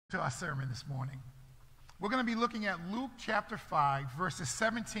To our sermon this morning. We're going to be looking at Luke chapter 5, verses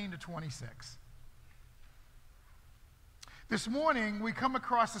 17 to 26. This morning, we come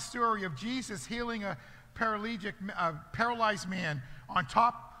across the story of Jesus healing a paralyzed man on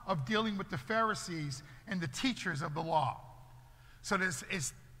top of dealing with the Pharisees and the teachers of the law. So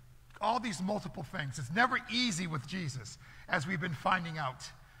it's all these multiple things. It's never easy with Jesus, as we've been finding out.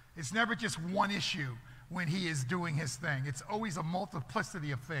 It's never just one issue when he is doing his thing. It's always a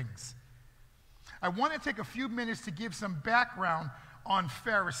multiplicity of things. I want to take a few minutes to give some background on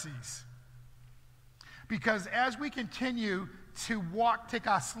Pharisees. Because as we continue to take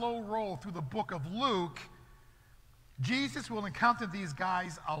our slow roll through the book of Luke, Jesus will encounter these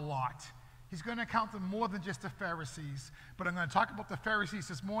guys a lot. He's going to encounter more than just the Pharisees. But I'm going to talk about the Pharisees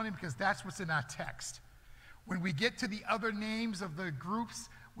this morning because that's what's in our text. When we get to the other names of the groups,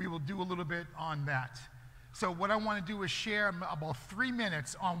 we will do a little bit on that. So what I want to do is share about 3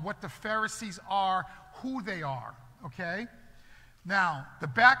 minutes on what the Pharisees are, who they are, okay? Now, the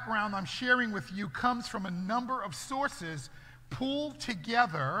background I'm sharing with you comes from a number of sources pulled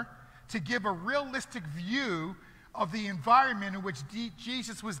together to give a realistic view of the environment in which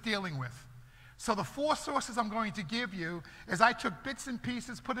Jesus was dealing with. So the 4 sources I'm going to give you is I took bits and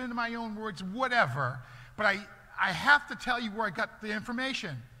pieces, put it into my own words, whatever, but I have to tell you where I got the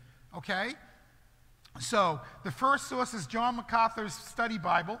information, okay? So, the first source is John MacArthur's Study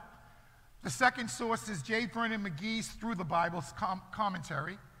Bible. The second source is J. Vernon McGee's Through the Bible's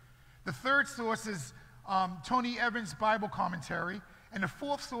commentary. The third source is Tony Evans' Bible commentary. And the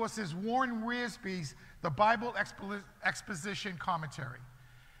fourth source is Warren Wiersbe's The Bible Exposition Commentary.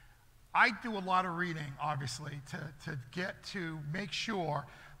 I do a lot of reading, obviously, to make sure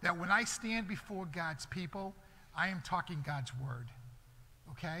that when I stand before God's people, I am talking God's word,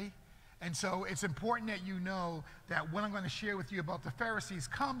 okay? And so it's important that you know that what I'm going to share with you about the Pharisees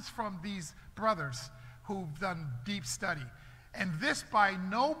comes from these brothers who've done deep study. And this by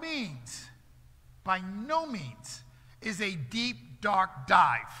no means, is a deep, dark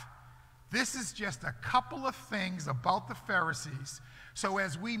dive. This is just a couple of things about the Pharisees. So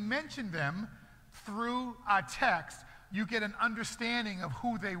as we mention them through our text, you get an understanding of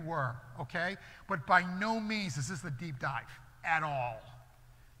who they were, okay? But by no means is this a deep dive at all.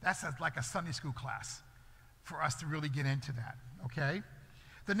 That's like a Sunday school class for us to really get into that, okay?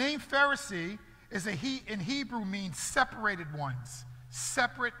 The name Pharisee in Hebrew means separated ones.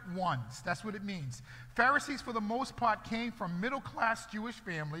 Separate ones, that's what it means. Pharisees, for the most part, came from middle-class Jewish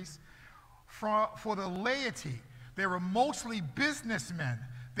families. For the laity, they were mostly businessmen.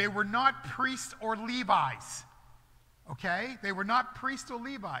 They were not priests or Levites, okay? They were not priests or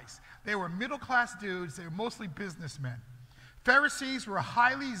Levites. They were middle-class dudes. They were mostly businessmen. Pharisees were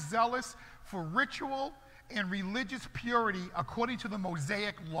highly zealous for ritual and religious purity according to the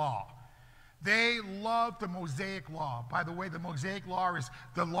Mosaic law. They loved the Mosaic law. By the way, the Mosaic law is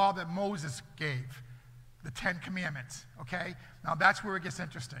the law that Moses gave, the 10 Commandments, okay? Now that's where it gets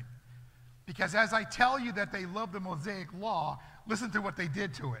interesting. Because as I tell you that they loved the Mosaic law, listen to what they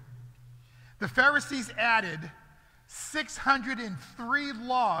did to it. The Pharisees added 603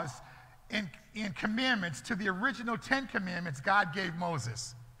 laws and commandments to the original 10 commandments God gave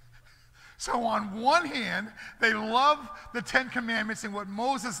Moses. So on one hand, they love the 10 commandments and what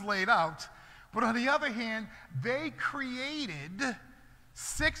Moses laid out, but on the other hand, they created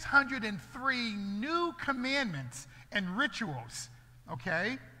 603 new commandments and rituals,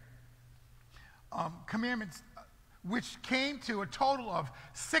 okay? Commandments which came to a total of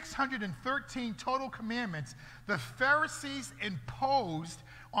 613 total commandments the Pharisees imposed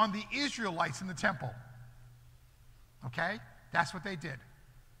on the Israelites in the temple. Okay? That's what they did.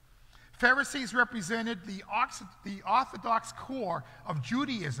 Pharisees represented the orthodox core of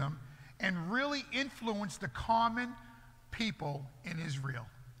Judaism and really influenced the common people in Israel.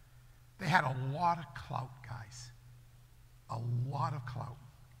 They had a lot of clout, guys. A lot of clout.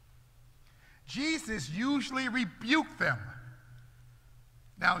 Jesus usually rebuked them.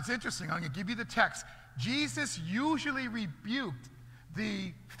 Now, it's interesting. I'm going to give you the text. Jesus usually rebuked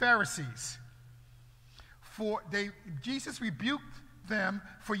the Pharisees. Jesus rebuked them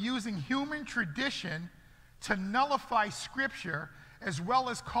for using human tradition to nullify Scripture, as well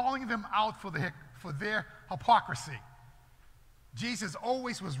as calling them out for their hypocrisy. Jesus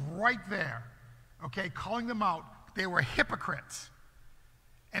always was right there, okay, calling them out. They were hypocrites.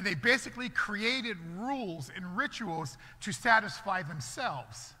 And they basically created rules and rituals to satisfy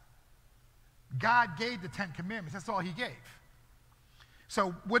themselves. God gave the 10 Commandments. That's all he gave.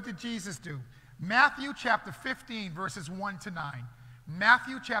 So what did Jesus do? Matthew chapter 15, verses 1 to 9.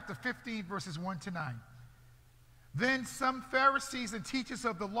 Matthew chapter 15, verses 1 to 9. Then some Pharisees and teachers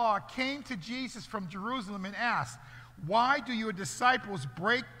of the law came to Jesus from Jerusalem and asked, "Why do your disciples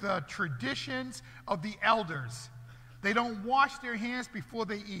break the traditions of the elders? They don't wash their hands before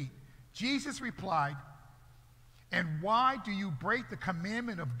they eat." Jesus replied, "And why do you break the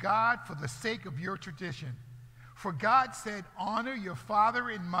commandment of God for the sake of your tradition? For God said, 'Honor your father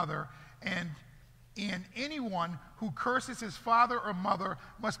and mother,' and anyone who curses his father or mother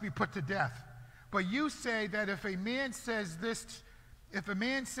must be put to death. But you say that if a man says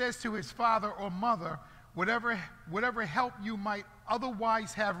to his father or mother, whatever help you might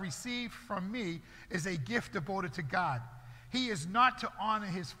otherwise have received from me is a gift devoted to God, he is not to honor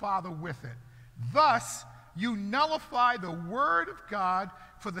his father with it. Thus, you nullify the word of God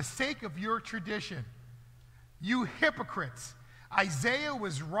for the sake of your tradition. You hypocrites! Isaiah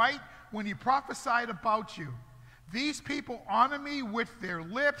was right when he prophesied about you. These people honor me with their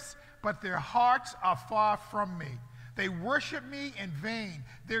lips, but their hearts are far from me. They worship me in vain.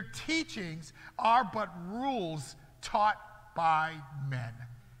 Their teachings are but rules taught by men."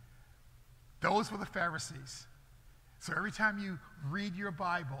 Those were the Pharisees. So every time you read your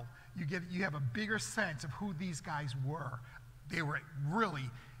Bible, you have a bigger sense of who these guys were. They were really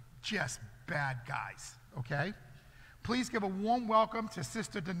just bad guys, okay? Please give a warm welcome to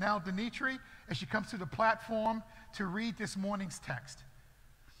Sister Danelle Dimitri as she comes to the platform to read this morning's text.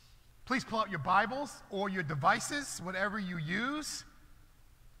 Please pull out your Bibles or your devices, whatever you use.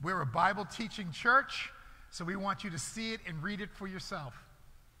 We're a Bible teaching church, so we want you to see it and read it for yourself.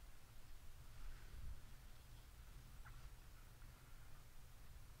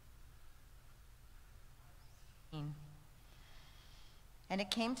 And it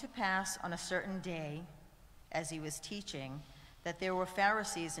came to pass on a certain day, as he was teaching, that there were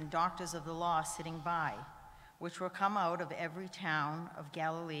Pharisees and doctors of the law sitting by, which were come out of every town of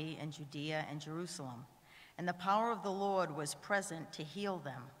Galilee and Judea and Jerusalem. And the power of the Lord was present to heal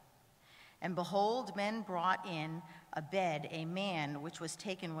them. And behold, men brought in a bed a man which was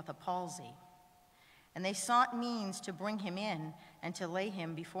taken with a palsy. And they sought means to bring him in and to lay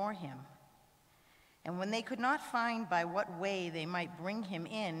him before him. And when they could not find by what way they might bring him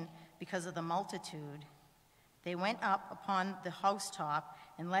in because of the multitude, they went up upon the housetop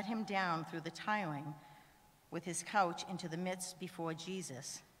and let him down through the tiling with his couch into the midst before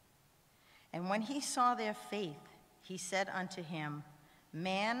Jesus. And when he saw their faith, he said unto him,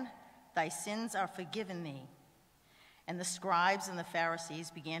 "Man, thy sins are forgiven thee." And the scribes and the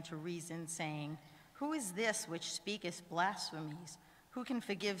Pharisees began to reason, saying, "Who is this which speaketh blasphemies? Who can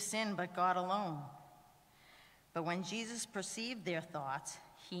forgive sin but God alone?" But when Jesus perceived their thoughts,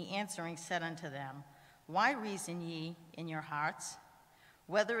 he answering said unto them, "Why reason ye in your hearts?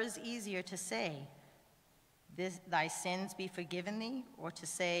 Whether is easier to say, thy sins be forgiven thee, or to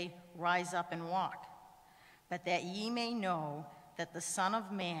say, rise up and walk? But that ye may know that the Son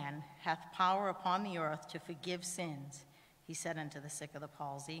of Man hath power upon the earth to forgive sins," he said unto the sick of the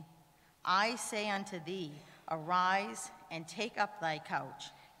palsy, "I say unto thee, arise and take up thy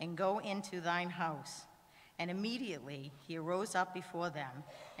couch and go into thine house." And immediately he arose up before them,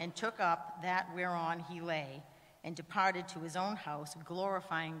 and took up that whereon he lay, and departed to his own house,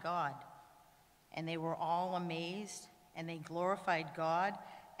 glorifying God. And they were all amazed, and they glorified God,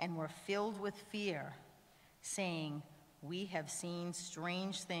 and were filled with fear, saying, "We have seen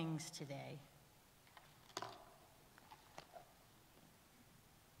strange things today."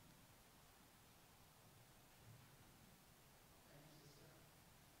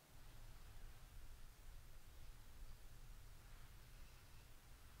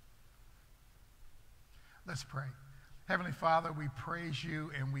 Let's pray. Heavenly Father, we praise you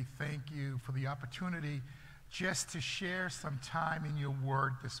and we thank you for the opportunity just to share some time in your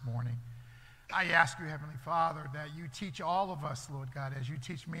word this morning. I ask you, Heavenly Father, that you teach all of us, Lord God, as you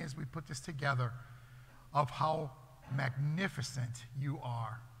teach me as we put this together, of how magnificent you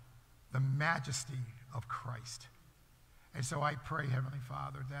are, the majesty of Christ. And so I pray, Heavenly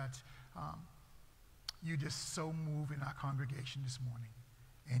Father, that you just so move in our congregation this morning.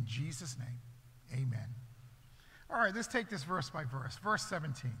 In Jesus' name, amen. All right, let's take this verse by verse. Verse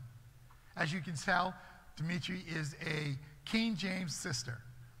 17. As you can tell, Dimitri is a King James sister,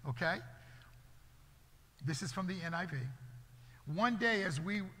 okay? This is from the NIV. One day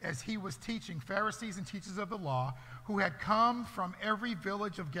as he was teaching, Pharisees and teachers of the law, who had come from every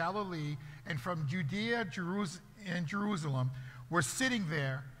village of Galilee and from Judea and Jerusalem, were sitting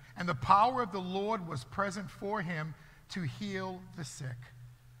there, and the power of the Lord was present for him to heal the sick.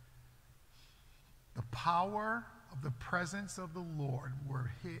 The power of the presence of the Lord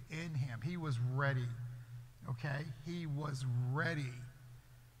were in him. He was ready, okay? He was ready.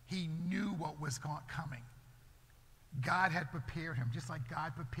 He knew what was coming. God had prepared him, just like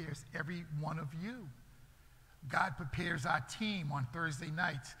God prepares every one of you. God prepares our team on Thursday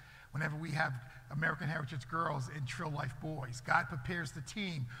nights whenever we have American Heritage Girls and Trill Life Boys. God prepares the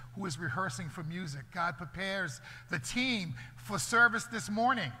team who is rehearsing for music. God prepares the team for service this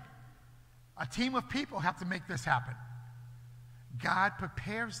morning. A team of people have to make this happen. God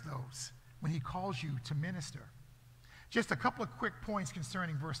prepares those when he calls you to minister. Just a couple of quick points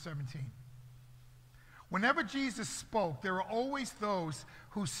concerning verse 17. Whenever Jesus spoke, there were always those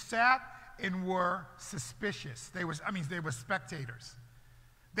who sat and were suspicious. They were spectators.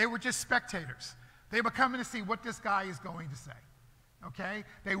 They were just spectators. They were coming to see what this guy is going to say. Okay?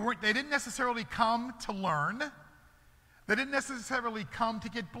 They didn't necessarily come to learn. They didn't necessarily come to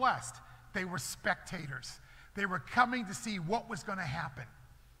get blessed. They were spectators. They were coming to see what was going to happen.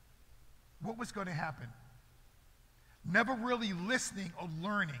 What was going to happen? Never really listening or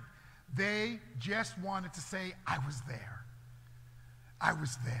learning. They just wanted to say, I was there. I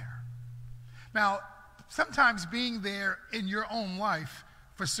was there. Now, sometimes being there in your own life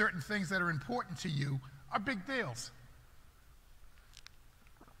for certain things that are important to you are big deals.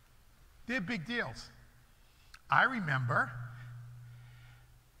 They're big deals. I remember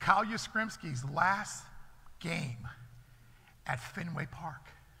Kyle Yastrzemski's last game at Fenway Park.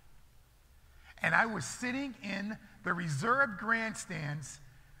 And I was sitting in the reserve grandstands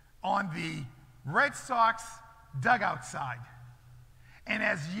on the Red Sox dugout side. And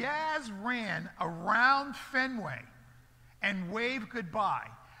as Yaz ran around Fenway and waved goodbye,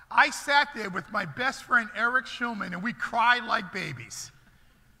 I sat there with my best friend Eric Schulman, and we cried like babies.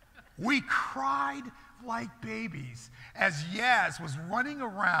 We cried like babies as Yaz was running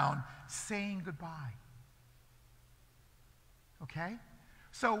around saying goodbye. Okay?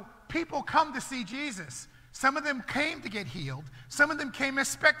 So people come to see Jesus. Some of them came to get healed. Some of them came as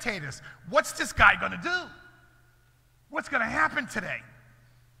spectators. What's this guy going to do? What's going to happen today?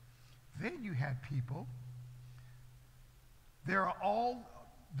 Then you had people. There are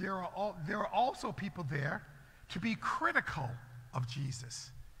also people there to be critical of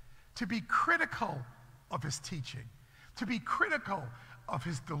Jesus, to be critical of his teaching, to be critical of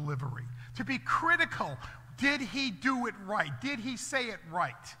his delivery, to be critical. Did he do it right? Did he say it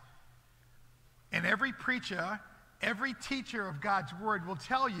right? And every preacher, every teacher of God's word will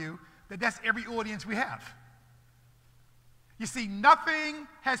tell you that that's every audience we have. You see, nothing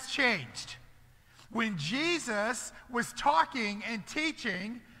has changed. When Jesus was talking and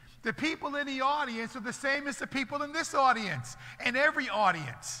teaching, the people in the audience are the same as the people in this audience and every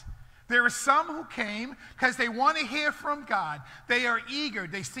audience. There are some who came because they want to hear from God. They are eager.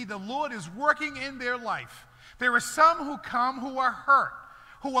 They see the Lord is working in their life. There are some who come who are hurt,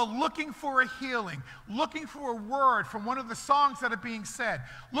 who are looking for a healing, looking for a word from one of the songs that are being said,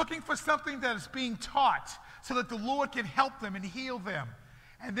 looking for something that is being taught so that the Lord can help them and heal them.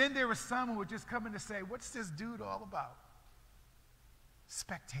 And then there are some who are just coming to say, what's this dude all about?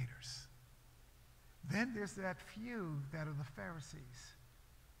 Spectators. Then there's that few that are the Pharisees.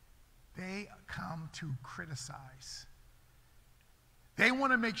 They come to criticize. They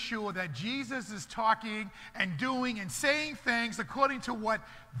want to make sure that Jesus is talking and doing and saying things according to what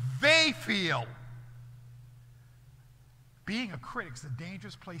they feel. Being a critic is a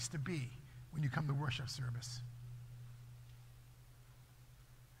dangerous place to be when you come to worship service.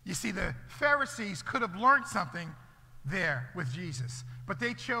 You see, the Pharisees could have learned something there with Jesus, but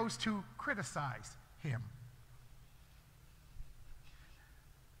they chose to criticize him,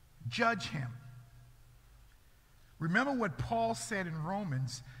 judge him. Remember what Paul said in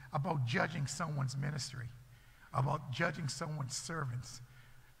Romans about judging someone's ministry, about judging someone's servants,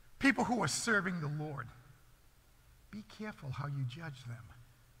 people who are serving the Lord. Be careful how you judge them.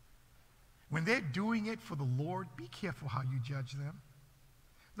 When they're doing it for the Lord, be careful how you judge them.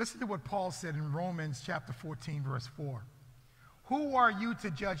 Listen to what Paul said in Romans chapter 14, verse 4. Who are you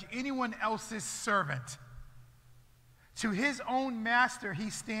to judge anyone else's servant? To his own master he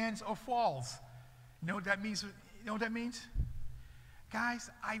stands or falls. You know what that means? You know what that means? Guys,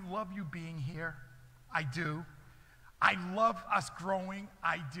 I love you being here. I do. I love us growing.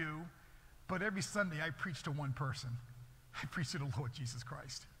 I do. But every Sunday I preach to one person. I preach to the Lord Jesus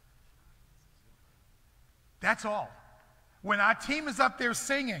Christ. That's all. When our team is up there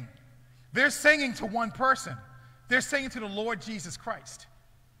singing, they're singing to one person. They're singing to the Lord Jesus Christ.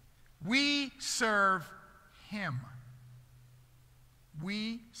 We serve him.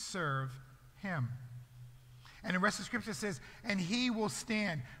 We serve him. And the rest of the scripture says, and he will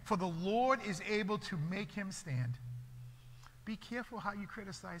stand, for the Lord is able to make him stand. Be careful how you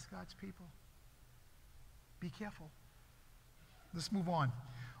criticize God's people. Be careful. Let's move on.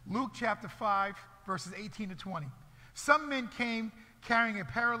 Luke chapter 5, verses 18 to 20. Some men came carrying a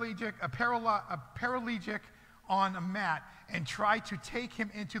paralytic on a mat and tried to take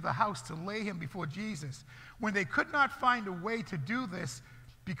him into the house to lay him before Jesus. When they could not find a way to do this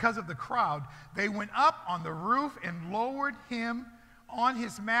because of the crowd, they went up on the roof and lowered him on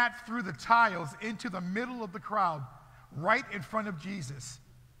his mat through the tiles into the middle of the crowd, right in front of Jesus.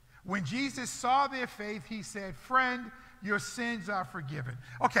 When Jesus saw their faith, he said, "Friend, your sins are forgiven."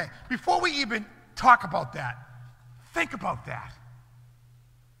 Okay, before we even talk about that, think about that.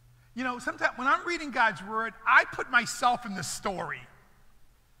 You know, sometimes when I'm reading God's word, I put myself in the story.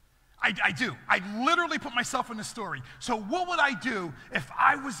 I do. I literally put myself in the story. So what would I do if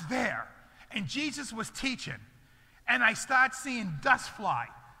I was there and Jesus was teaching and I start seeing dust fly?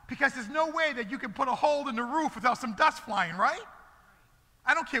 Because there's no way that you can put a hole in the roof without some dust flying, right?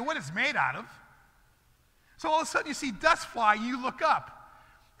 I don't care what it's made out of. So all of a sudden you see dust fly, you look up,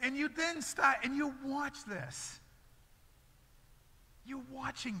 and you then start, and you watch this. You're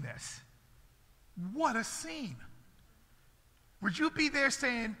watching this. What a scene. Would you be there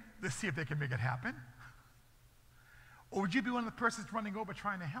saying, let's see if they can make it happen? Or would you be one of the persons running over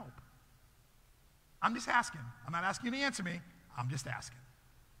trying to help? I'm just asking. I'm not asking you to answer me. I'm just asking.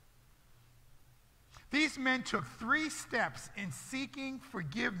 These men took 3 steps in seeking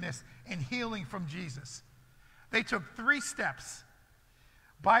forgiveness and healing from Jesus. They took 3 steps.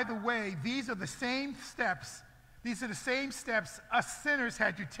 By the way, these are the same steps us sinners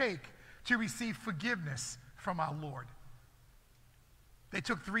had to take to receive forgiveness from our Lord. They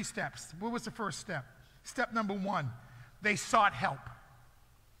took 3 steps. What was the first step? Step number 1, they sought help.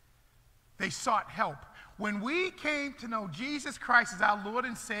 They sought help. When we came to know Jesus Christ as our Lord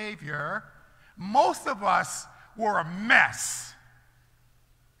and Savior, most of us were a mess.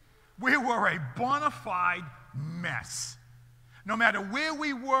 We were a bona fide mess. No matter where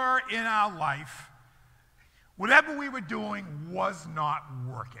we were in our life, whatever we were doing was not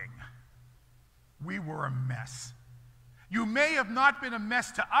working. We were a mess. You may have not been a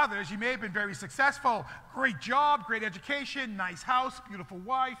mess to others. You may have been very successful. Great job, great education, nice house, beautiful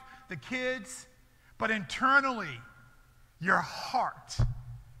wife, the kids. But internally, your heart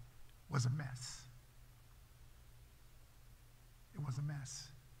was a mess. It was a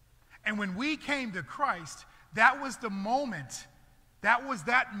mess. And when we came to Christ, that was the moment, that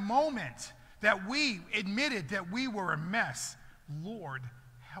we admitted that we were a mess. Lord,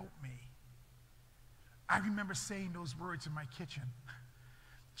 help me. I remember saying those words in my kitchen.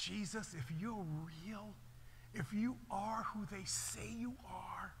 Jesus, if you're real, if you are who they say you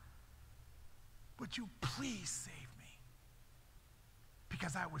are, would you please save me?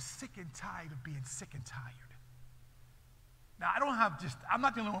 Because I was sick and tired of being sick and tired. Now, I'm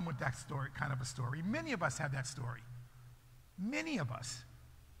not the only one with that story, kind of a story. Many of us have that story. Many of us.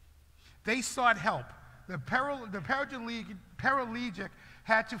 They sought help. The paralytic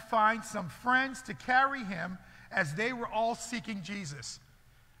had to find some friends to carry him as they were all seeking Jesus.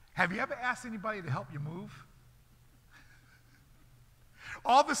 Have you ever asked anybody to help you move?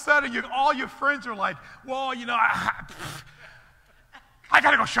 All of a sudden, all your friends are like, well, you know, I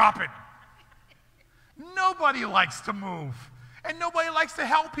got to go shopping. Nobody likes to move, and nobody likes to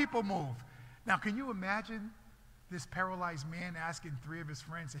help people move. Now, can you imagine this paralyzed man asking 3 of his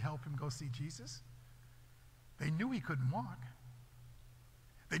friends to help him go see Jesus? They knew he couldn't walk.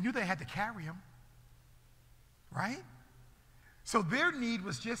 They knew they had to carry him, right? So their need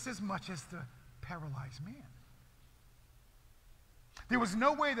was just as much as the paralyzed man. There was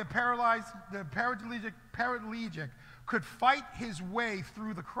no way the paralytic could fight his way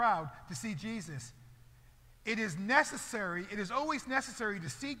through the crowd to see Jesus. It is always necessary to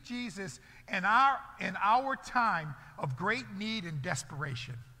seek Jesus in our time of great need and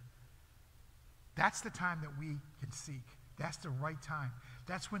desperation. That's the time that we can seek. That's the right time.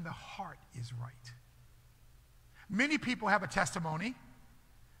 That's when the heart is right. Many people have a testimony,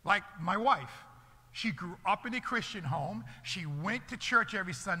 like my wife. She grew up in a Christian home. She went to church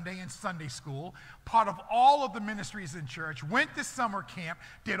every Sunday in Sunday school, part of all of the ministries in church, went to summer camp,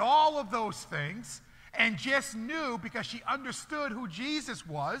 did all of those things, and just knew, because she understood who Jesus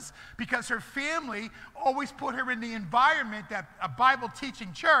was, because her family always put her in the environment that a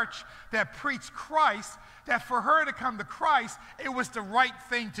Bible-teaching church that preached Christ, that for her to come to Christ, it was the right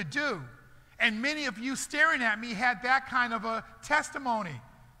thing to do. And many of you staring at me had that kind of a testimony.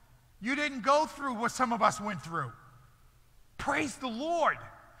 You didn't go through what some of us went through. Praise the Lord.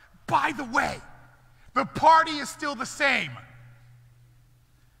 By the way, the party is still the same.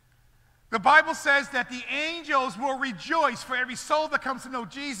 The Bible says that the angels will rejoice for every soul that comes to know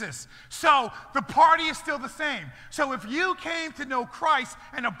Jesus. So the party is still the same. So if you came to know Christ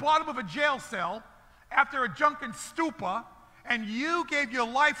in the bottom of a jail cell after a drunken stupor and you gave your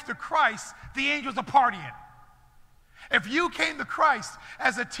life to Christ, the angels are partying. If you came to Christ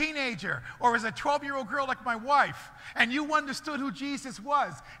as a teenager or as a 12-year-old girl like my wife, and you understood who Jesus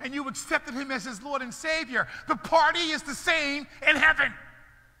was, and you accepted him as his Lord and Savior, the party is the same in heaven.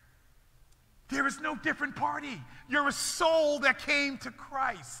 There is no different party. You're a soul that came to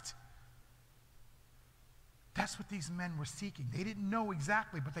Christ. That's what these men were seeking. They didn't know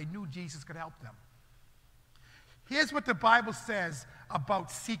exactly, but they knew Jesus could help them. Here's what the Bible says about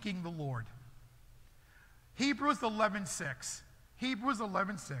seeking the Lord. Hebrews 11:6. Hebrews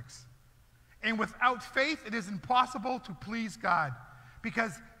 11:6. And without faith it is impossible to please God,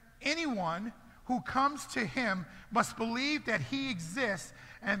 because anyone who comes to him must believe that he exists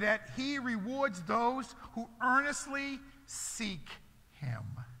and that he rewards those who earnestly seek him.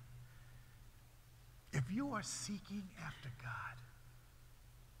 If you are seeking after God,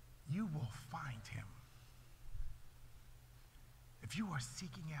 you will find him. If you are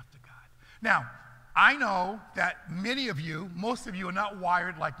seeking after God. Now, I know that many of you, most of you, are not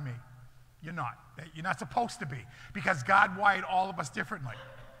wired like me. You're not. You're not supposed to be, because God wired all of us differently.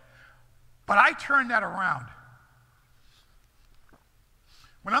 But I turn that around.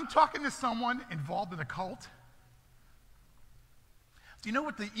 When I'm talking to someone involved in a cult, do you know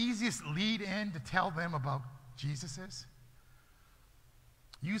what the easiest lead in to tell them about Jesus is?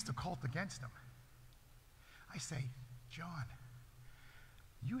 Use the cult against them. I say, John,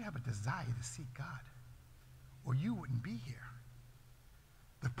 you have a desire to seek God, or you wouldn't be here.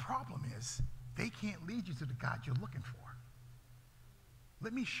 The problem is, they can't lead you to the God you're looking for.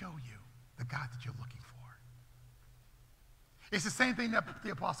 Let me show you the God that you're looking for. It's the same thing that the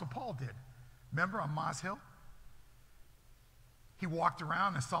Apostle Paul did. Remember on Mars Hill? He walked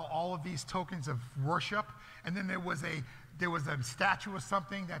around and saw all of these tokens of worship, and then there was a statue or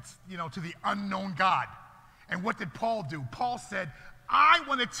something that's, to the unknown God. And what did Paul do? Paul said, I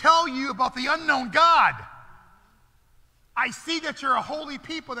want to tell you about the unknown God. I see that you're a holy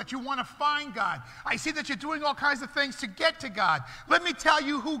people, that you want to find God. I see that you're doing all kinds of things to get to God. Let me tell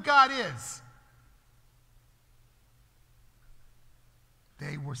you who God is.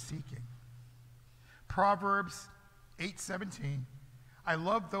 They were seeking. Proverbs 8:17. I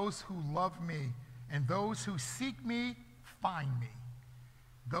love those who love me, and those who seek me find me.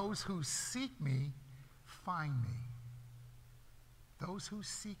 Those who seek me find me. Those who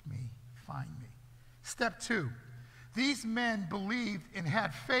seek me find me. Step 2. These men believed and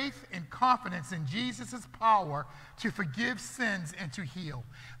had faith and confidence in Jesus' power to forgive sins and to heal.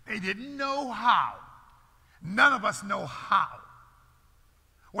 They didn't know how. None of us know how.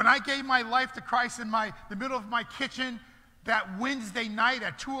 When I gave my life to Christ in the middle of my kitchen that Wednesday night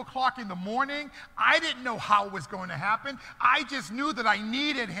at 2 o'clock in the morning, I didn't know how it was going to happen. I just knew that I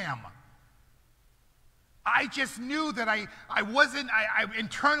needed him. I just knew that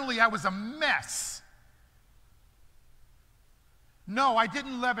internally I was a mess. No, I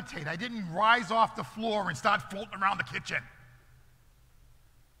didn't levitate. I didn't rise off the floor and start floating around the kitchen.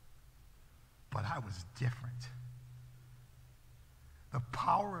 But I was different. The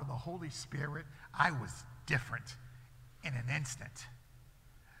power of the Holy Spirit, I was different in an instant.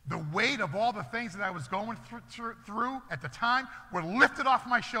 The weight of all the things that I was going through at the time were lifted off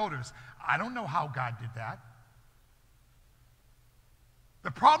my shoulders. I don't know how God did that.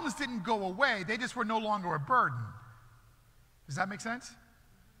 The problems didn't go away. They just were no longer a burden. Does that make sense?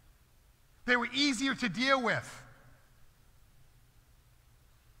 They were easier to deal with.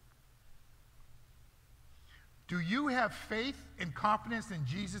 Do you have faith and confidence in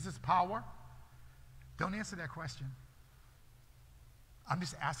Jesus' power? Don't answer that question. I'm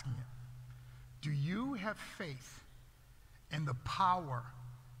just asking it. Do you have faith in the power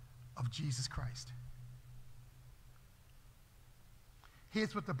of Jesus Christ?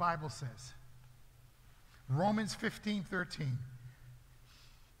 Here's what the Bible says. Romans 15:13.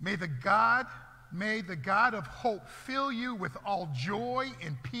 May the God of hope fill you with all joy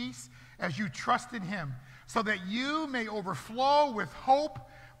and peace as you trust in him, so that you may overflow with hope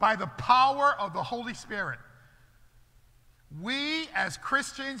by the power of the Holy Spirit. We as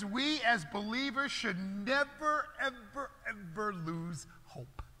Christians, we as believers should never, ever, ever lose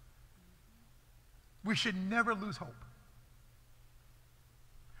hope. We should never lose hope.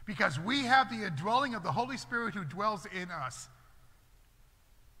 Because we have the indwelling of the Holy Spirit who dwells in us.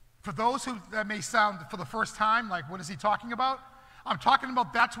 For those who that may sound for the first time, like, what is he talking about? I'm talking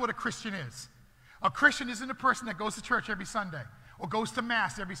about that's what a Christian is. A Christian isn't a person that goes to church every Sunday, or goes to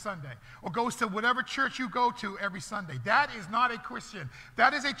Mass every Sunday, or goes to whatever church you go to every Sunday. That is not a Christian.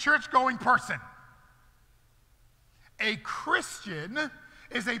 That is a church-going person. A Christian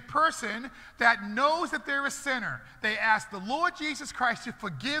is a person that knows that they're a sinner. They ask the Lord Jesus Christ to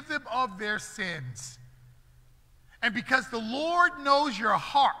forgive them of their sins. And because the Lord knows your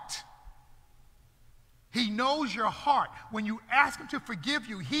heart, He knows your heart. When you ask Him to forgive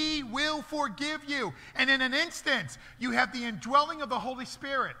you, He will forgive you. And in an instant, you have the indwelling of the Holy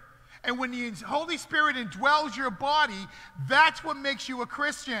Spirit. And when the Holy Spirit indwells your body, that's what makes you a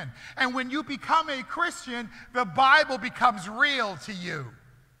Christian. And when you become a Christian, the Bible becomes real to you.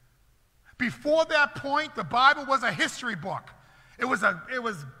 Before that point, the Bible was a history book. It was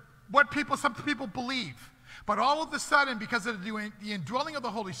what some people believe. But all of a sudden, because of the indwelling of the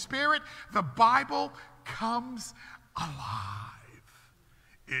Holy Spirit, the Bible comes alive.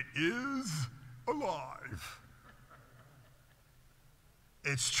 It is alive.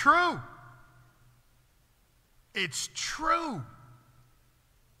 It's true. It's true.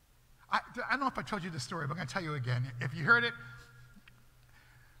 I don't know if I told you this story, but I'm going to tell you again. If you heard it,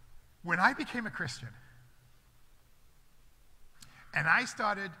 when I became a Christian, and I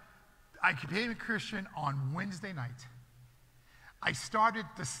became a Christian on Wednesday night. I started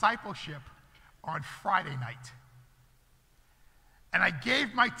discipleship on Friday night. And I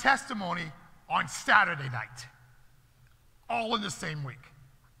gave my testimony on Saturday night. All in the same week.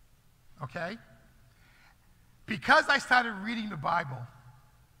 Okay? Because I started reading the Bible,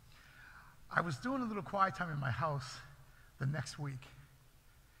 I was doing a little quiet time in my house the next week.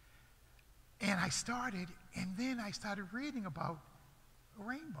 And then I started reading about a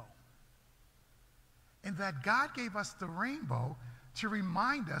rainbow. And that God gave us the rainbow to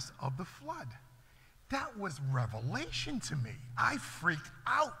remind us of the flood. That was revelation to me. I freaked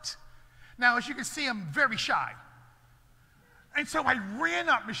out. Now, as you can see, I'm very shy. And so I ran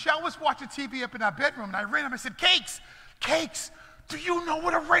up. Michelle was watching TV up in our bedroom, and I ran up and said, Cakes, do you know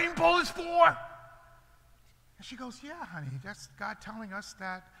what a rainbow is for? And she goes, yeah, honey, that's God telling us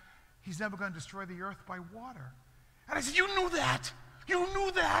that He's never going to destroy the earth by water. And I said, you knew that? You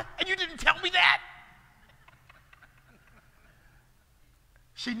knew that? And you didn't tell me that?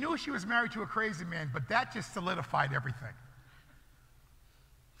 She knew she was married to a crazy man, but that just solidified everything.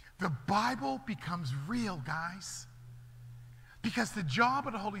 The Bible becomes real, guys. Because the job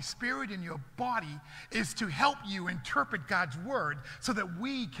of the Holy Spirit in your body is to help you interpret God's word so that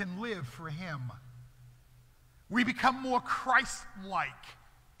we can live for Him. We become more Christ-like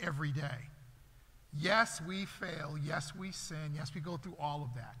every day. Yes, we fail. Yes, we sin. Yes, we go through all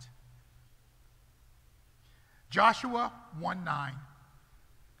of that. Joshua 1:9.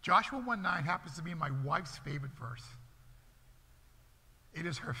 Joshua 1:9 happens to be my wife's favorite verse. It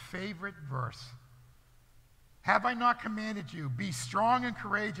is her favorite verse. Have I not commanded you? Be strong and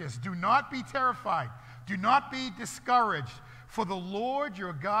courageous. Do not be terrified. Do not be discouraged. For the Lord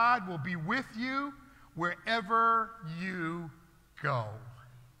your God will be with you wherever you go.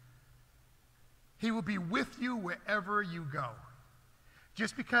 He will be with you wherever you go.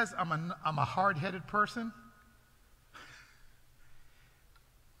 Just because I'm a hard-headed person,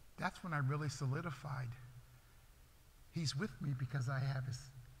 that's when I really solidified. He's with me because I have His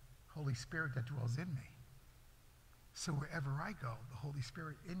Holy Spirit that dwells in me. So wherever I go, the Holy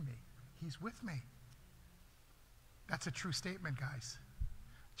Spirit in me, He's with me. That's a true statement, guys.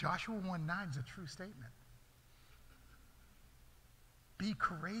 Joshua 1:9 is a true statement. Be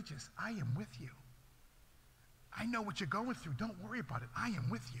courageous. I am with you. I know what you're going through. Don't worry about it. I am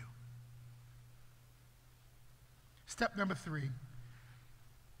with you. Step number 3.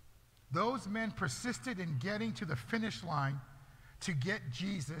 Those men persisted in getting to the finish line to get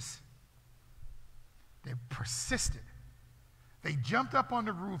Jesus. They persisted. They jumped up on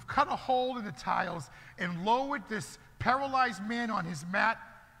the roof, cut a hole in the tiles, and lowered this paralyzed man on his mat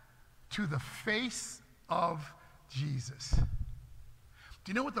to the face of Jesus. Do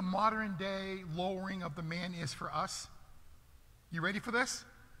you know what the modern day lowering of the man is for us? You ready for this?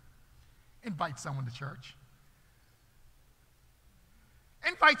 Invite someone to church.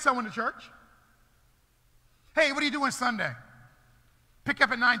 Invite someone to church. Hey, what are you doing Sunday? Pick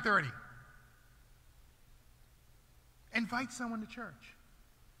up at 9:30. Invite someone to church.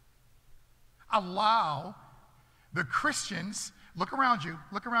 Allow the Christians, look around you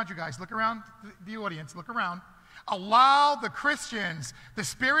guys, look around the audience, look around. Allow the Christians, the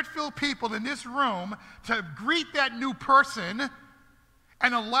Spirit-filled people in this room to greet that new person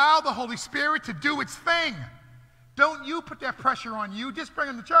and allow the Holy Spirit to do its thing. Don't you put that pressure on you. Just bring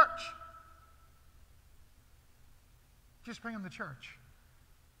them to church. Just bring them to church.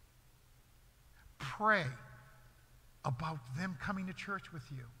 Pray about them coming to church with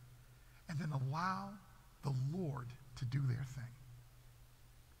you, and then allow the Lord to do their thing.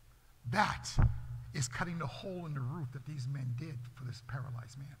 That is cutting the hole in the roof that these men did for this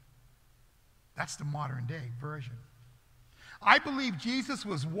paralyzed man. That's the modern day version. I believe Jesus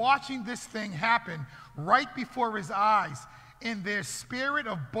was watching this thing happen right before his eyes. In their spirit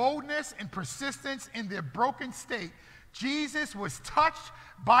of boldness and persistence in their broken state, Jesus was touched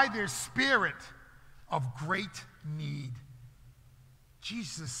by their spirit of great need.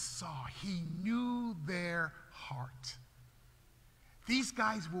 Jesus saw, he knew their heart. These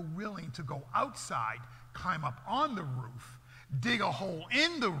guys were willing to go outside, climb up on the roof, dig a hole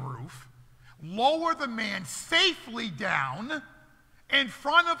in the roof, lower the man safely down in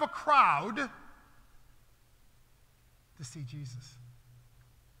front of a crowd to see Jesus.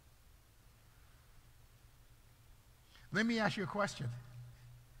 Let me ask you a question.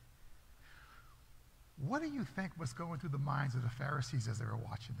 What do you think was going through the minds of the Pharisees as they were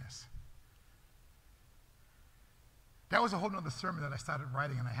watching this? That was a whole other sermon that I started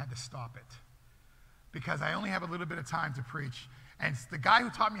writing, and I had to stop it because I only have a little bit of time to preach. And the guy who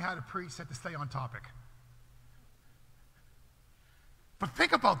taught me how to preach said to stay on topic. But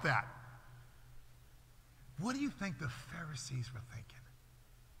think about that. What do you think the Pharisees were thinking?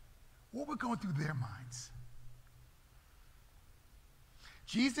 What were going through their minds?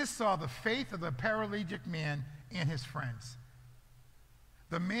 Jesus saw the faith of the paralytic man and his friends.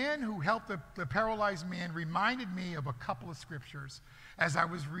 The man who helped the paralyzed man reminded me of a couple of scriptures as I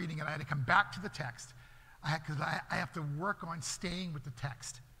was reading it. I had to come back to the text because I have to work on staying with the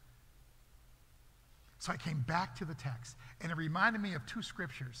text. So I came back to the text, and it reminded me of two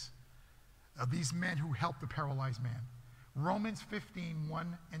scriptures of these men who helped the paralyzed man. Romans 15,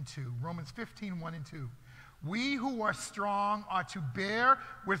 1 and 2. Romans 15, 1 and 2. We who are strong are to bear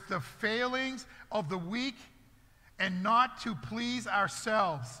with the failings of the weak and not to please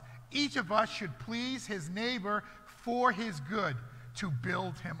ourselves. Each of us should please his neighbor for his good, to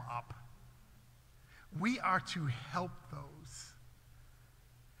build him up. We are to help those.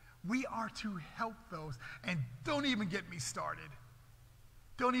 We are to help those. And don't even get me started.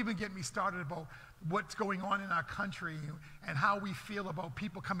 Don't even get me started about what's going on in our country and how we feel about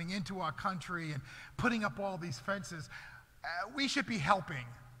people coming into our country and putting up all these fences. We should be helping.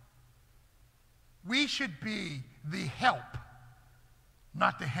 We should be the help,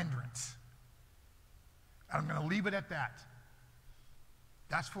 not the hindrance. I'm going to leave it at that.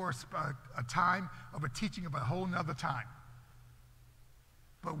 That's for a time of a teaching of a whole nother time.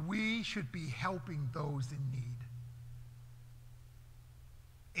 But we should be helping those in need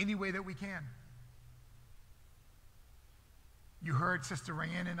any way that we can. You heard Sister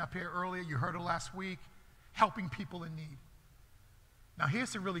Rhiannon up here earlier. You heard her last week, helping people in need. Now,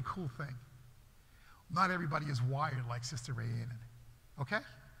 here's the really cool thing. Not everybody is wired like Sister Rhiannon, okay?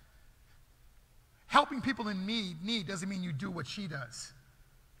 Helping people in need doesn't mean you do what she does.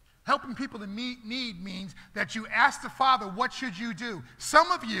 Helping people in need means that you ask the Father, what should you do?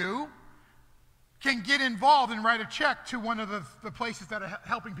 Some of you can get involved and write a check to one of the places that are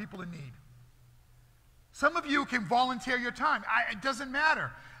helping people in need. Some of you can volunteer your time. It doesn't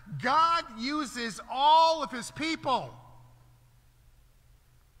matter. God uses all of his people.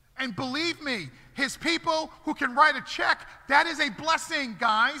 And believe me, his people who can write a check, that is a blessing,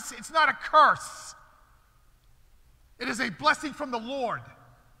 guys. It's not a curse. It is a blessing from the Lord.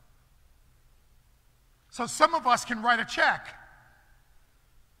 So some of us can write a check.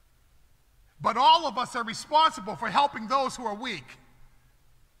 But all of us are responsible for helping those who are weak.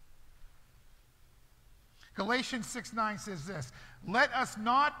 Galatians 6:9 says this, let us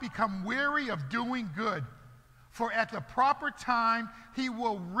not become weary of doing good, for at the proper time he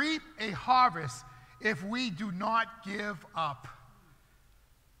will reap a harvest if we do not give up.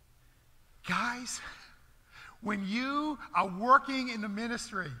 Guys, when you are working in the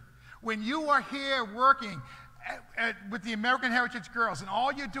ministry, when you are here working with the American Heritage Girls and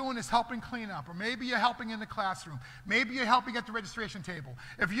all you're doing is helping clean up, or maybe you're helping in the classroom, maybe you're helping at the registration table.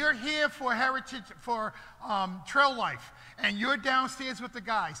 If you're here for Trail Life and you're downstairs with the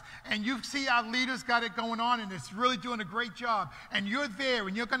guys and you see our leaders got it going on and it's really doing a great job, and you're there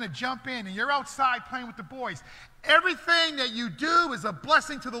and you're going to jump in and you're outside playing with the boys, everything that you do is a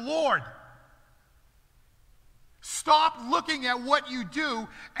blessing to the Lord. Stop looking at what you do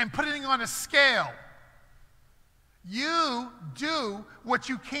and putting it on a scale. You do what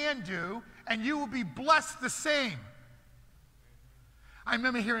you can do, and you will be blessed the same. I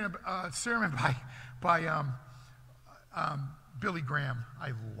remember hearing a sermon by Billy Graham.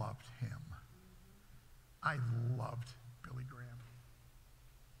 I loved him. I loved Billy Graham.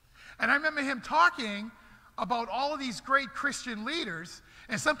 And I remember him talking about all of these great Christian leaders,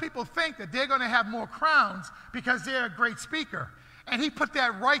 and some people think that they're going to have more crowns because they're a great speaker. And he put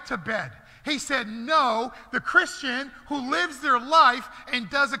that right to bed. He said, no, the Christian who lives their life and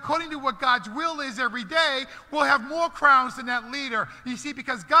does according to what God's will is every day will have more crowns than that leader. You see,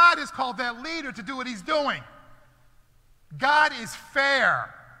 because God has called that leader to do what he's doing. God is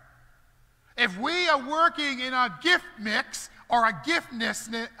fair. If we are working in our gift mix or our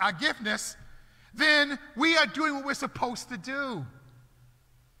giftness, then we are doing what we're supposed to do.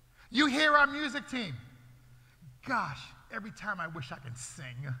 You hear our music team. Gosh, every time I wish I could sing.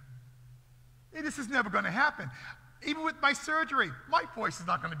 This is never going to happen. Even with my surgery, my voice is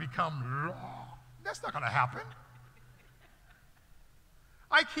not going to become raw. That's not going to happen.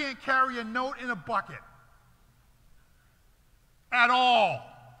 I can't carry a note in a bucket. At all.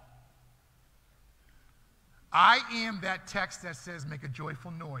 I am that text that says make a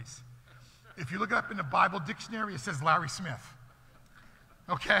joyful noise. If you look it up in the Bible dictionary, it says Larry Smith.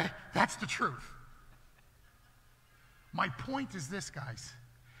 Okay? That's the truth. My point is this, guys.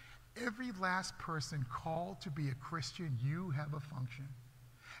 Every last person called to be a Christian, you have a function.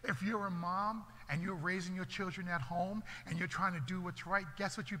 If you're a mom and you're raising your children at home and you're trying to do what's right,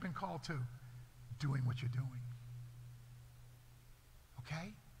 guess what you've been called to? Doing what you're doing.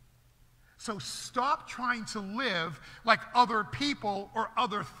 Okay? So stop trying to live like other people or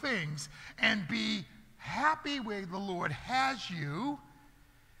other things and be happy where the Lord has you.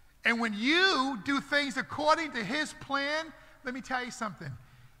 And when you do things according to his plan, let me tell you something.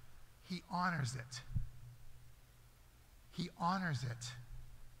 He honors it. He honors it.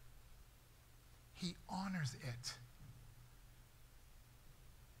 He honors it.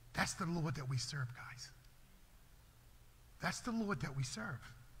 That's the Lord that we serve, guys. That's the Lord that we serve.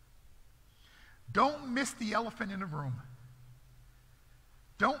 Don't miss the elephant in the room.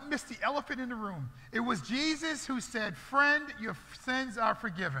 Don't miss the elephant in the room. It was Jesus who said, friend, your sins are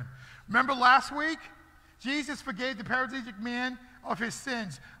forgiven. Remember last week? Jesus forgave the paralytic man of his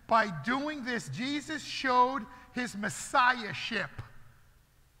sins. By doing this, Jesus showed his messiahship.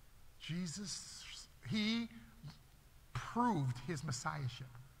 He proved his messiahship.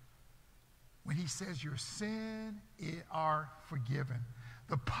 When he says your sins are forgiven.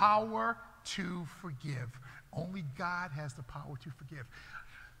 The power to forgive. Only God has the power to forgive.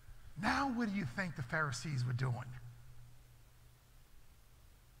 Now what do you think the Pharisees were doing?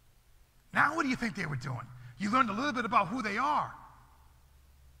 Now what do you think they were doing? You learned a little bit about who they are.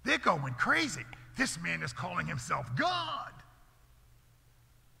 They're going crazy. This man is calling himself God.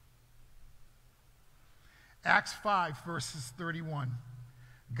 Acts 5, verses 31.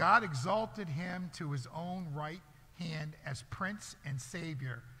 God exalted him to his own right hand as Prince and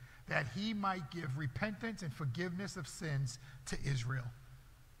Savior, that he might give repentance and forgiveness of sins to Israel.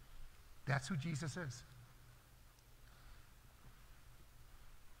 That's who Jesus is.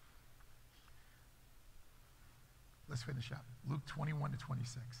 Let's finish up. Luke 21 to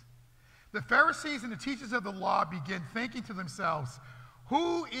 26. The Pharisees and the teachers of the law began thinking to themselves,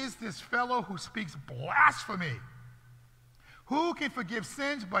 who is this fellow who speaks blasphemy? Who can forgive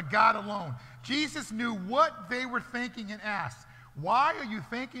sins but God alone? Jesus knew what they were thinking and asked, why are you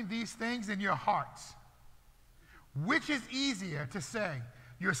thinking these things in your hearts? Which is easier to say,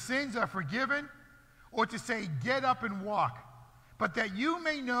 your sins are forgiven, or to say, get up and walk? But that you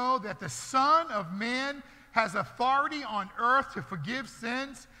may know that the Son of Man has authority on earth to forgive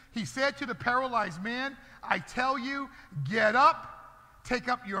sins, he said to the paralyzed man, I tell you, get up, take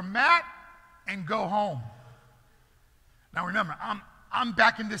up your mat, and go home. Now remember, I'm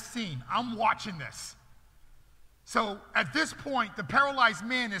back in this scene. I'm watching this. So at this point, the paralyzed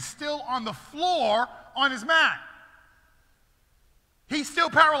man is still on the floor on his mat. He's still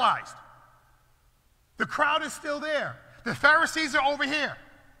paralyzed. The crowd is still there. The Pharisees are over here.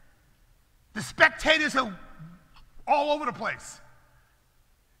 The spectators are all over the place.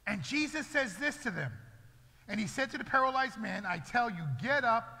 And Jesus says this to them. And he said to the paralyzed man, I tell you, get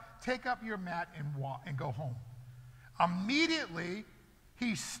up, take up your mat, and walk, and go home. Immediately,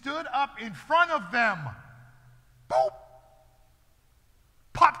 he stood up in front of them. Boop!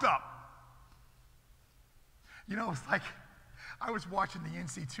 Popped up. You know, it's like I was watching the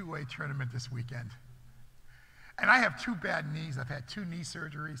NCAA tournament this weekend. And I have 2 bad knees. I've had 2 knee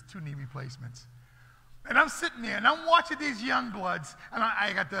surgeries, 2 knee replacements. And I'm sitting there, and I'm watching these young bloods, and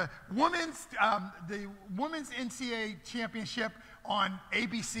I got the women's NCAA championship on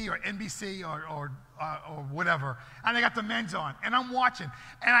ABC or NBC or whatever, and I got the men's on, and I'm watching,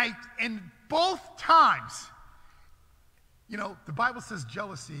 and both times, you know, the Bible says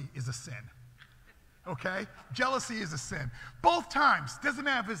jealousy is a sin. Okay? Jealousy is a sin. Both times, doesn't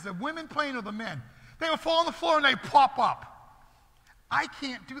matter if it's the women playing or the men, they would fall on the floor and they pop up. I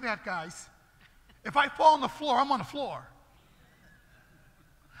can't do that, guys. If I fall on the floor, I'm on the floor.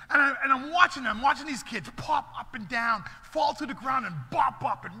 And I'm watching these kids pop up and down, fall to the ground and bop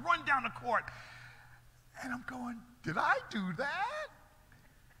up and run down the court. And I'm going, did I do that?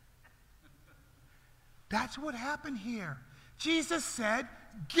 That's what happened here. Jesus said,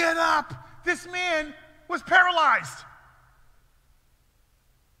 get up. This man was paralyzed.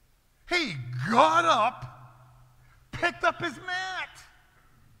 He got up, picked up his mat.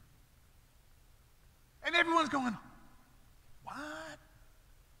 And everyone's going, what?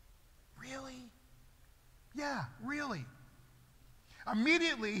 Really? Yeah, really.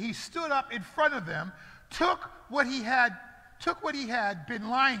 Immediately, he stood up in front of them, took what he had been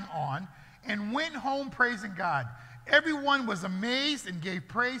lying on, and went home praising God. Everyone was amazed and gave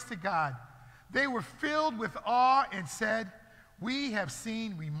praise to God. They were filled with awe and said, we have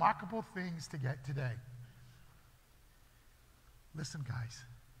seen remarkable things today. Listen, guys.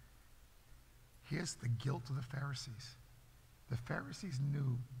 Here's the guilt of the Pharisees. The Pharisees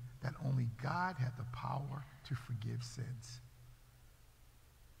knew that only God had the power to forgive sins.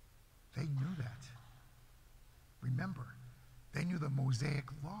 They knew that. Remember, they knew the Mosaic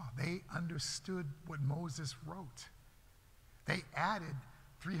law. They understood what Moses wrote. They added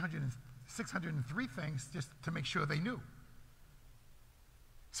 603 things just to make sure they knew.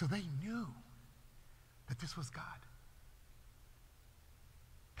 So they knew that this was God.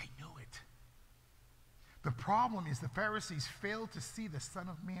 They knew it. The problem is the Pharisees failed to see the Son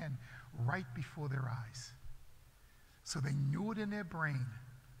of Man right before their eyes. So they knew it in their brain,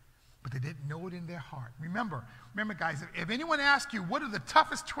 but they didn't know it in their heart. Remember guys, if anyone asks you, what are the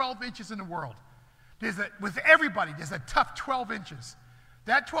toughest 12 inches in the world? With everybody, there's a tough 12 inches.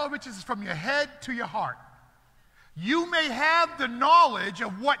 That 12 inches is from your head to your heart. You may have the knowledge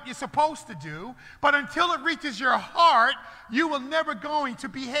of what you're supposed to do, but until it reaches your heart, you will never going to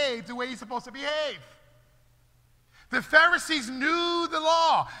behave the way you're supposed to behave. The Pharisees knew the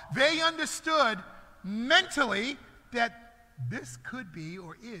law. They understood mentally that this could be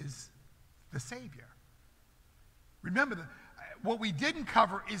or is the Savior. Remember, what we didn't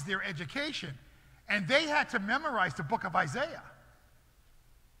cover is their education. And they had to memorize the book of Isaiah.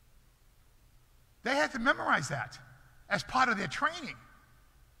 They had to memorize that as part of their training.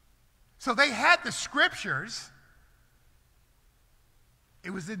 So they had the scriptures. It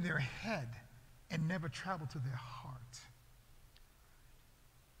was in their head and never traveled to their heart.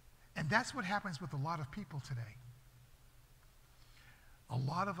 And that's what happens with a lot of people today. A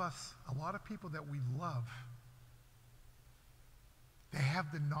lot of people that we love, they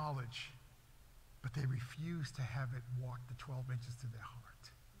have the knowledge, but they refuse to have it walk the 12 inches to their heart.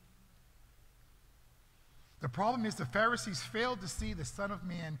 The problem is the Pharisees failed to see the Son of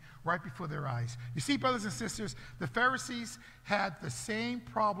Man right before their eyes. You see, brothers and sisters, the Pharisees had the same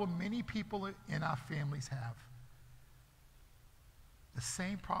problem many people in our families have. The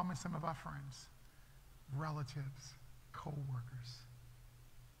same problem in some of our friends, relatives, co-workers.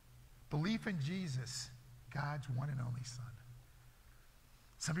 Belief in Jesus, God's one and only Son.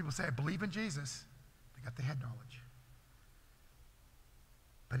 Some people say, I believe in Jesus. They got the head knowledge.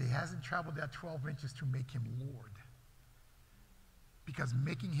 But he hasn't traveled that 12 inches to make him Lord. Because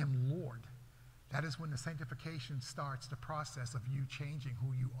making him Lord, that is when the sanctification starts, the process of you changing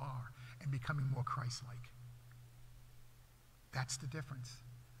who you are and becoming more Christ-like. That's the difference.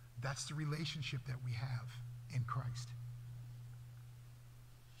 That's the relationship that we have in Christ.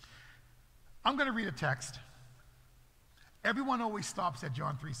 I'm going to read a text. Everyone always stops at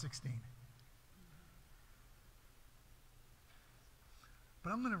John 3:16.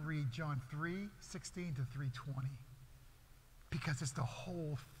 But I'm going to read John 3:16 to 3:20 because it's the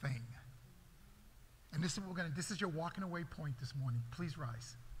whole thing. And this is your walking away point this morning. Please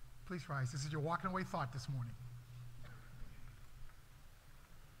rise. Please rise. This is your walking away thought this morning.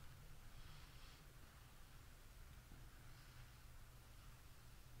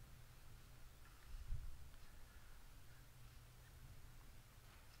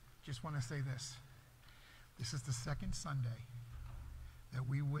 Just want to say this. This is the second Sunday that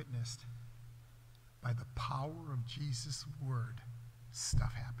we witnessed by the power of Jesus' word,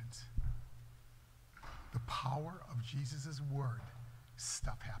 stuff happens. The power of Jesus' word,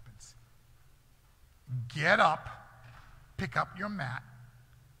 stuff happens. Get up, pick up your mat,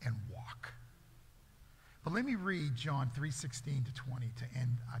 and walk. But let me read John 3:16 to 20 to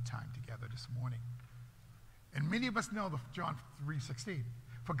end our time together this morning. And many of us know the John 3:16.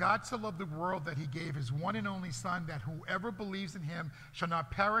 For God so loved the world that he gave his one and only Son, that whoever believes in him shall not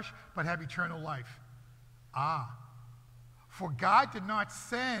perish, but have eternal life. For God did not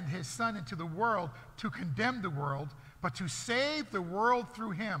send his Son into the world to condemn the world, but to save the world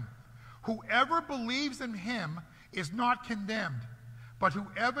through him. Whoever believes in him is not condemned, But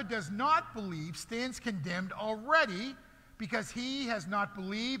whoever does not believe stands condemned already, because he has not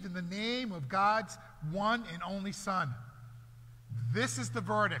believed in the name of God's one and only Son. This is the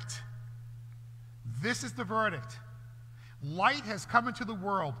verdict. This is the verdict. Light has come into the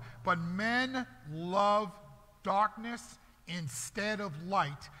world, but men love darkness instead of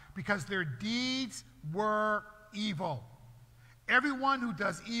light, because their deeds were evil. Everyone who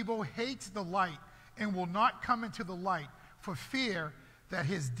does evil hates the light and will not come into the light for fear that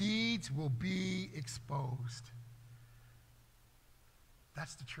his deeds will be exposed.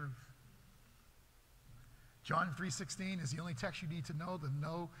 That's the truth. John 3:16 is the only text you need to know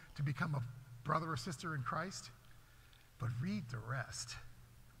to become a brother or sister in Christ. But read the rest.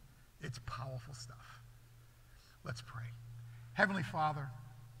 It's powerful stuff. Let's pray. Heavenly Father,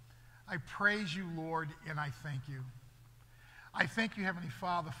 I praise you, Lord, and I thank you. I thank you, Heavenly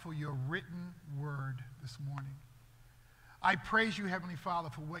Father, for your written word this morning. I praise you, Heavenly Father,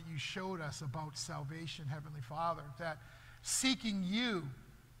 for what you showed us about salvation, Heavenly Father, that seeking you,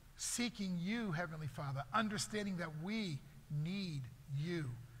 Heavenly Father, understanding that we need you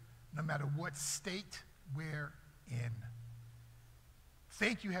no matter what state we're in.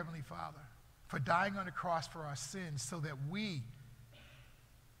 Thank you, Heavenly Father, for dying on the cross for our sins so that we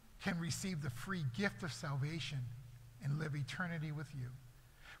can receive the free gift of salvation and live eternity with you.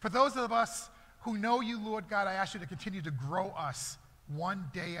 For those of us who know you, Lord God, I ask you to continue to grow us one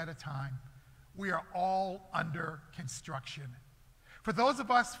day at a time. We are all under construction. For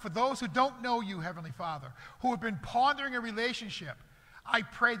those who don't know you, Heavenly Father, who have been pondering a relationship, I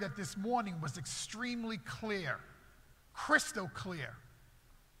pray that this morning was extremely clear, crystal clear,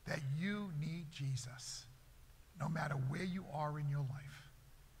 that you need Jesus, no matter where you are in your life.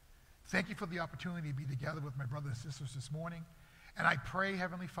 Thank you for the opportunity to be together with my brothers and sisters this morning. And I pray,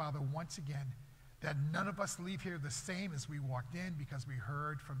 Heavenly Father, once again, that none of us leave here the same as we walked in, because we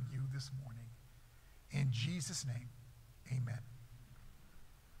heard from you this morning. In Jesus' name, amen.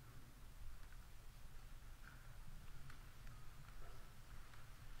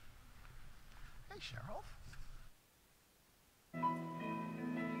 Hey, Cheryl.